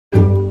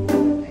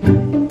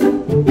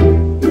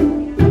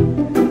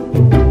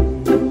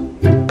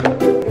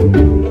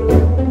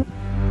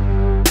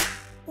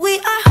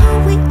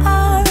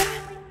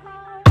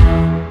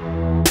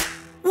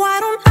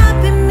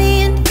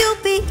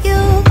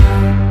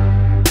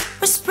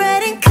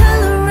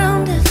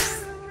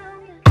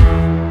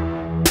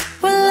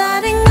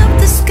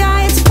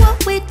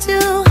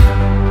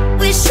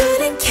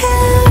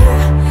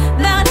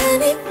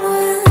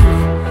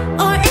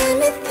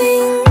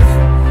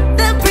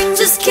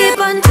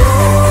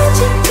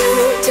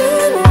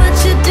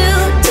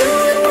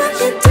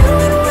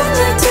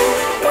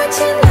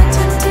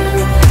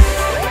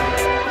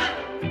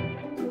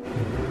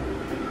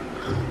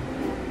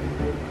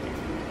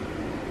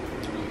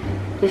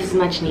This is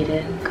much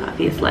needed.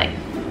 Coffee is life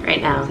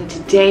right now. So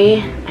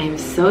today I'm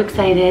so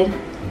excited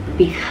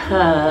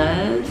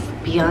because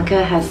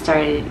Bianca has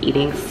started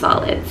eating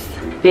solids.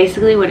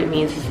 Basically what it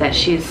means is that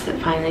she's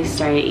finally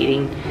started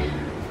eating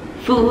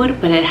food,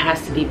 but it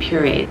has to be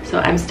pureed. So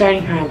I'm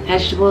starting her on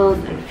vegetables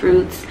and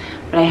fruits,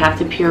 but I have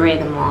to puree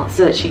them all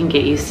so that she can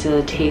get used to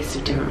the taste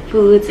of different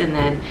foods, and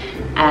then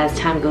as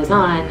time goes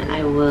on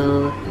I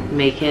will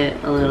make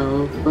it a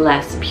little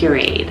less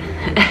pureed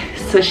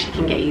so she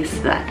can get used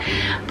to that.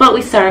 But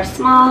we start off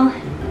small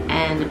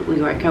and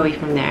we work our way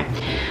from there.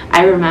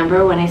 I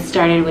remember when I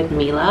started with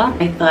Mila,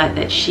 I thought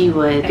that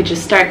I could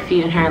just start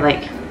feeding her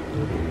like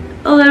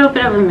a little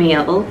bit of a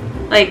meal,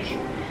 like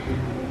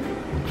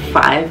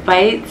 5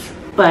 bites,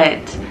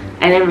 but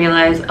I didn't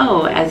realize,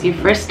 oh, as you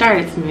first start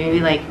it's maybe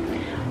like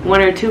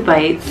 1 or 2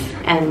 bites,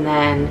 and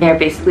then they're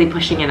basically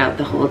pushing it out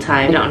the whole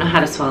time. They don't know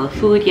how to swallow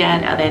food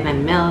yet other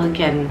than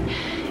milk, and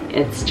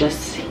it's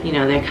just, you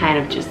know, they're kind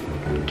of just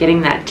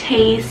getting that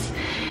taste.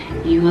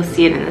 You will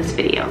see it in this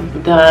video.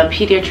 The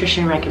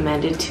pediatrician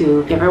recommended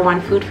to give her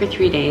one food for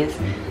 3 days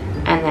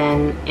and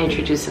then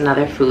introduce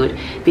another food,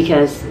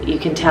 because you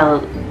can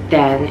tell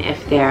then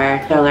if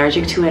they're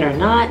allergic to it or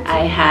not.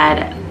 I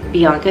had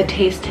Bianca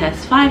taste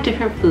test 5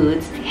 different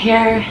foods.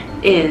 Here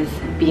is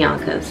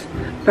Bianca's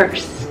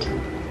first.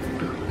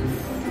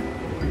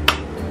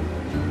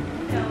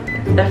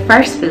 The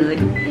first food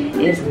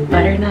is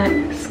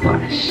butternut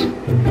squash.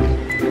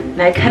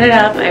 Now I cut it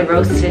up, I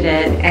roasted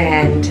it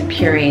and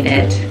pureed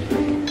it,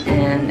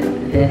 and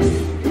this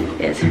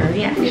is her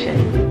reaction.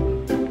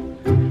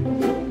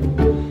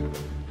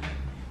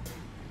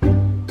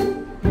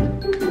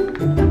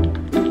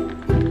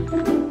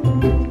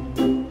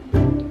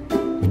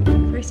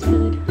 First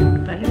food,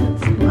 butternut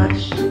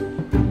squash.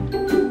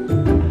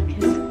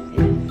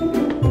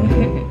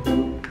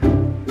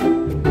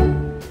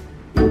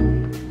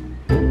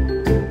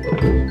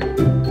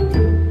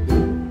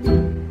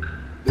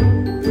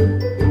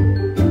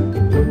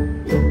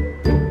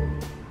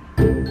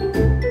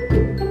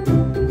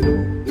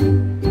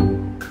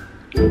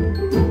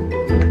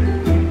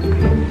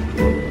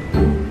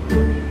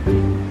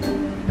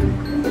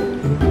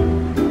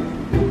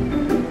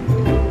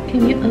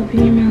 Can you open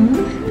your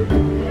mouth?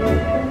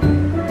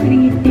 What do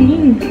you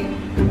think?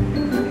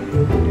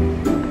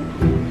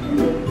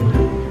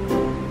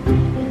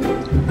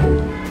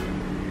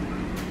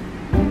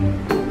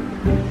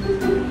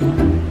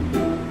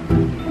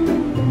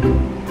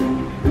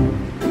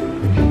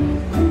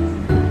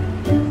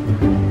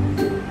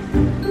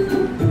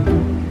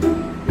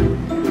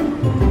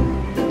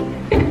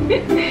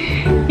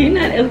 You're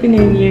not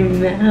opening your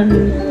mouth.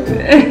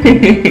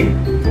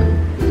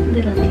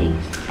 Little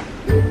taste.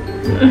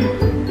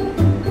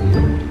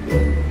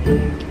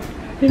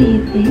 What do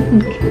you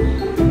think?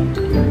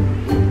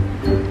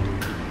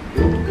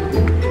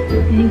 I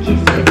think you're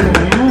spitting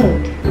it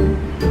out.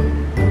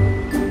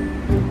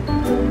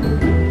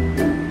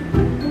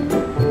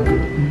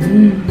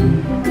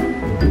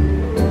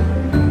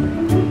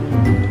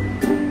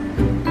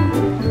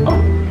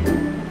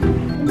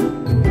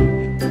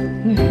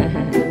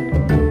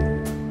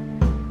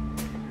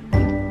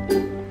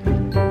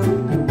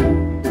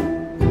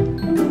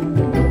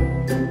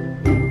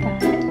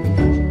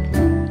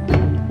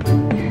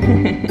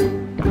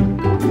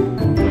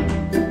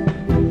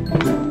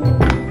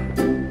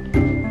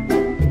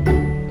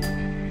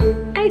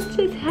 I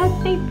just had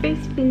my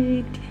first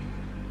food.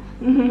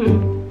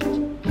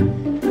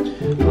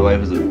 My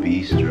wife is a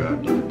beast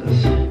around doing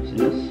this. See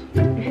this?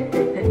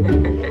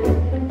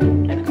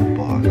 Like a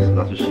boss.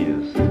 That's what she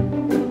is.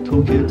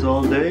 2 kids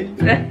all day.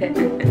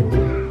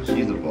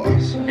 She's the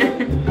boss.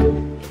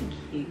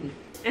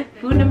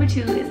 Food number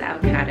 2 is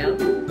avocado.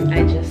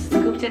 I just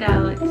scooped it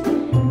out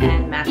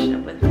and mashed it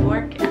up with a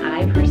fork.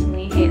 I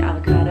personally hate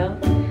avocado,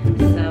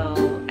 so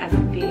as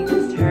I'm feeding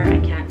this to her, I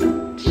can't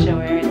show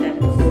her that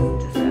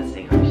it's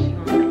disgusting or she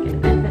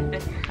won't like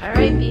it.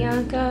 Alright,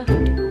 Bianca.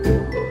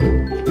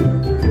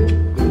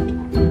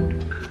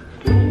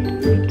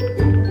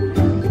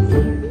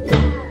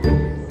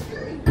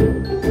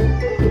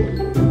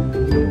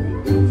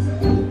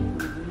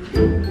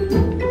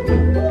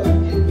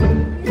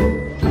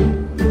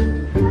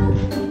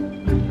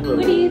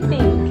 What do you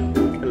think?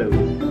 Hello.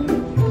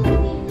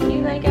 Do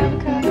you like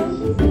avocado?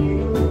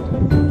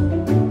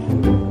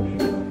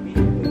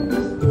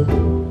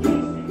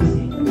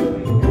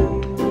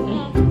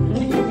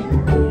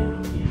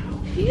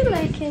 Do you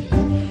like it?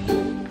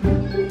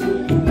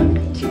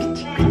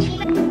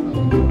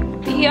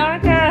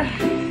 Bianca,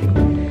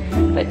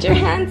 put your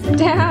hands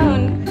down.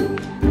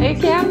 I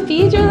can't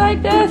feed you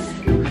like this.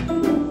 Food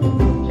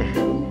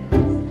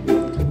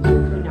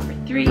number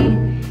 3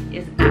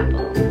 is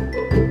apple.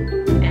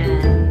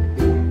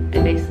 And I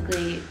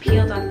basically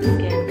peeled off the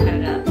skin, cut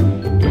it up,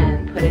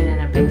 and put it in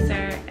a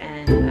mixer,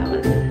 and that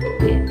was it.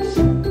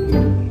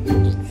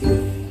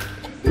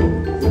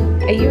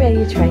 Are you ready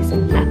to try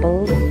some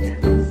apples?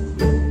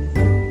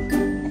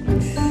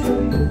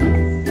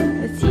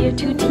 Let's see your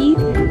 2 teeth.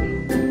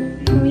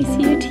 Can we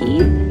see your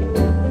teeth?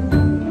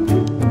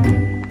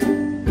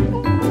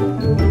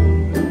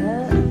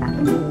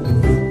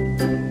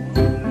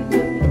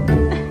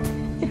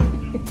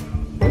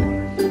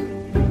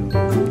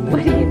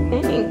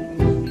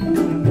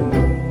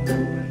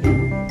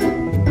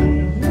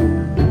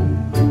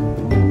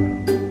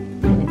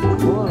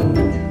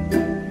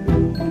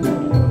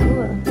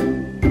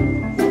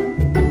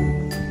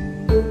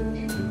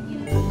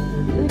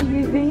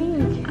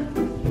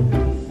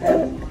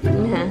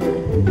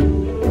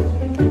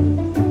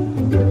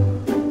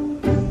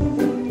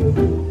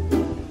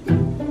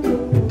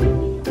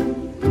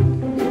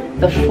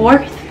 The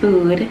fourth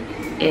food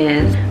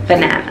is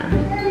banana.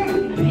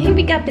 Alright,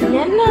 we got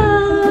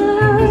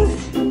bananas.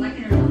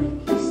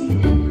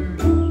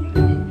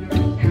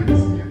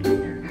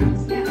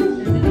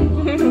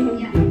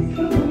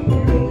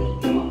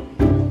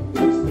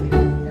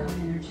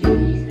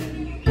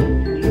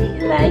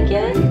 You like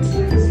it?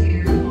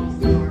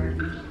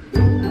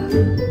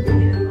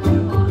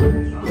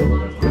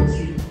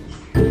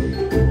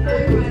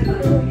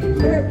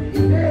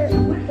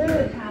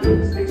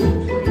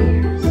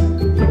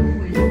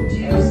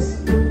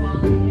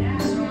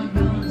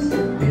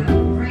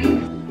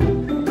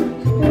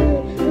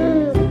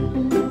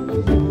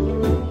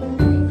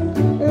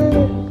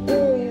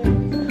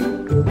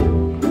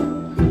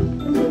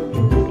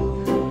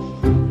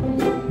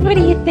 What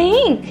do you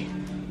think?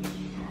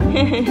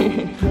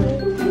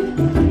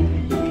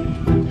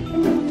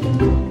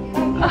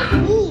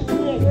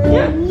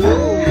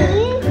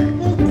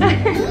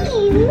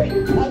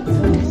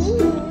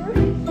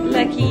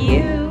 Lucky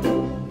you.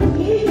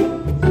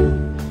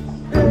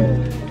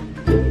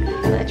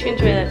 I'll let you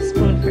enjoy that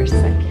spoon for a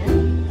second.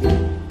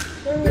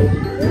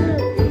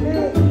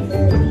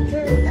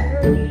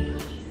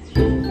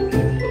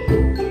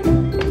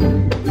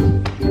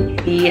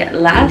 The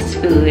last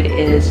food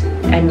is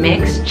a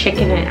mixed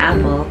chicken and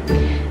apple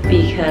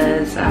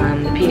because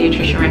the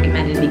pediatrician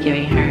recommended me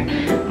giving her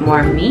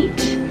more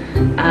meat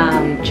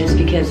just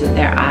because of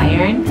their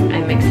iron.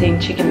 I'm mixing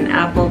chicken and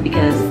apple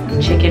because the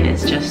chicken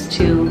is just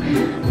too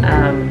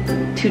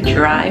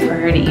dry for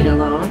her to eat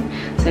alone.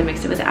 So I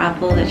mixed it with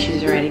apple that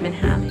she's already been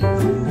having.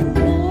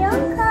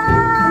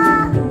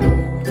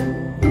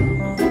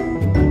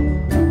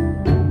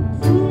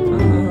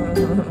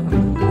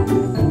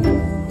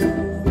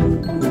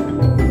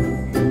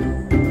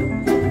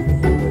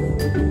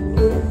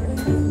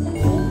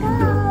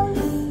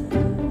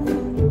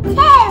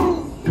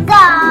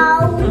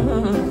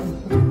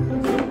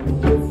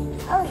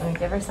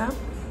 Give her some?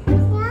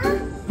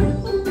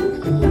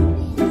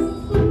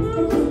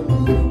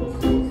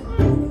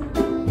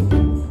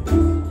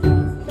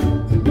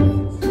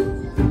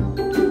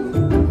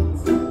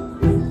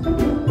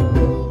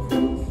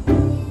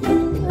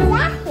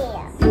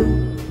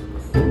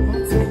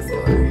 That's next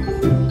door.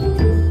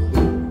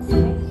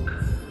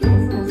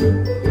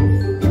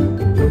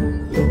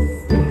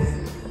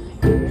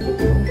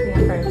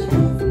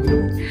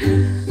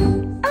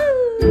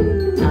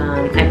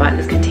 I bought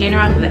this container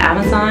off of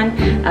Amazon.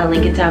 I'll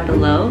link it down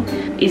below.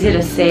 Easy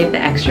to save the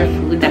extra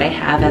food that I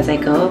have as I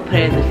go, put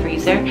it in the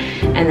freezer,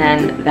 and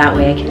then that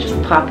way I can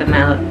just pop them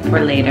out for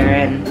later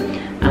and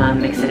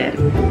mix it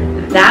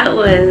in. That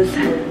was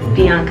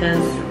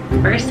Bianca's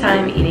first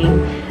time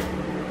eating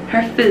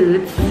her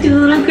foods. Two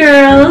little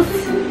girls.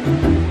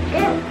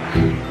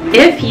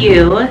 If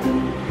you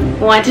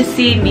want to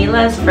see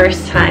Mila's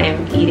first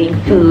time eating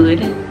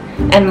food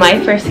and my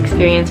first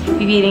experience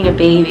feeding a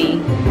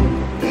baby,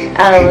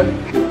 I'll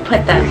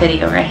put that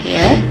video right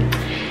here.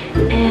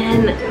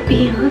 And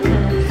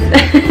Bianca's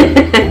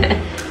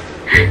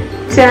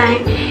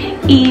time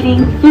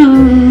eating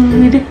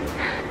food.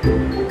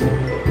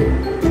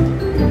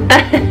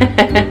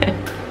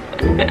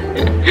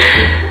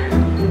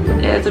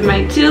 Those are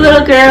my two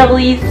little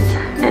girlies,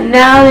 and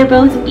now they're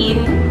both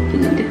eating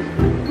food.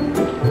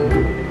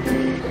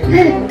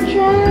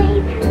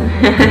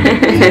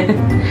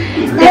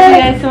 Thank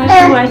you guys so much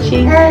for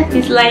watching.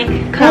 Please like,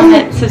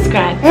 comment,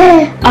 subscribe.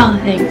 All the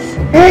things.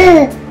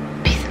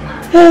 Peace and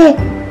love.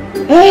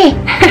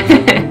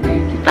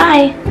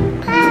 Bye.